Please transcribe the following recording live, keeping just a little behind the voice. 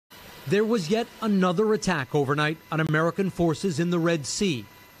There was yet another attack overnight on American forces in the Red Sea.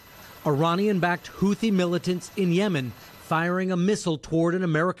 Iranian-backed Houthi militants in Yemen firing a missile toward an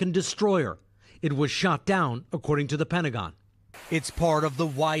American destroyer. It was shot down, according to the Pentagon. It's part of the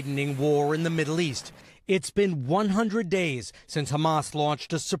widening war in the Middle East. It's been 100 days since Hamas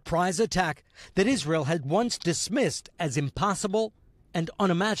launched a surprise attack that Israel had once dismissed as impossible and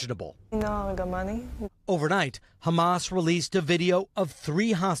unimaginable. Overnight, Hamas released a video of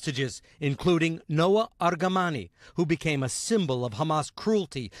 3 hostages, including Noah Argamani, who became a symbol of Hamas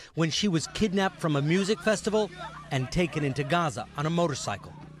cruelty when she was kidnapped from a music festival and taken into Gaza on a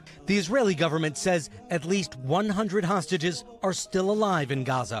motorcycle. The Israeli government says at least 100 hostages are still alive in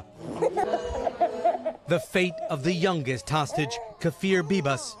Gaza. The fate of the youngest hostage, Kafir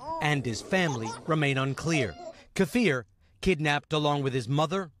Bibas, and his family remain unclear. Kafir, kidnapped along with his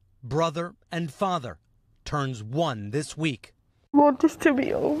mother, brother, and father, turns 1 this week. I want this to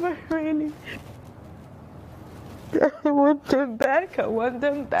be over, really. I want them back. I want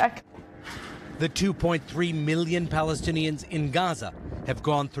them back. The 2.3 million Palestinians in Gaza have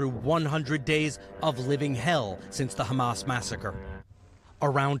gone through 100 days of living hell since the Hamas massacre.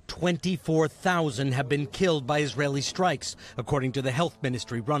 Around 24,000 have been killed by Israeli strikes, according to the health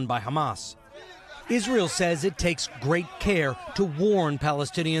ministry run by Hamas. Israel says it takes great care to warn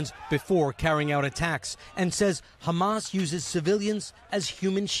Palestinians before carrying out attacks and says Hamas uses civilians as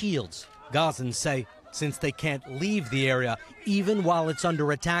human shields. Gazans say since they can't leave the area even while it's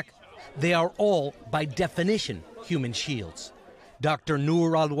under attack, they are all, by definition, human shields. Dr.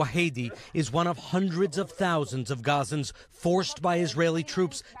 Noor al-Wahidi is one of hundreds of thousands of Gazans forced by Israeli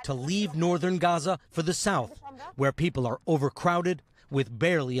troops to leave northern Gaza for the south, where people are overcrowded with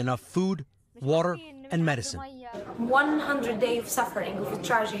barely enough food, water, and medicine. 100 days of suffering, of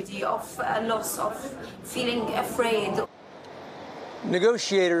tragedy, of loss, of feeling afraid.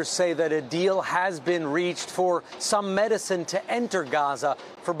 Negotiators say that a deal has been reached for some medicine to enter Gaza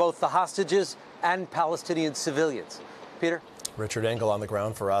for both the hostages and Palestinian civilians. Peter? Richard Engel on the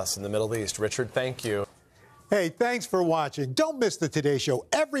ground for us in the Middle East. Richard, thank you. Hey, thanks for watching. Don't miss the Today Show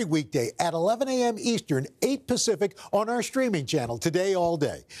every weekday at 11 a.m. Eastern, 8 Pacific on our streaming channel, Today All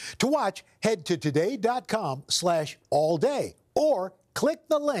Day. To watch, head to today.com/allday or click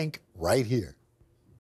the link right here.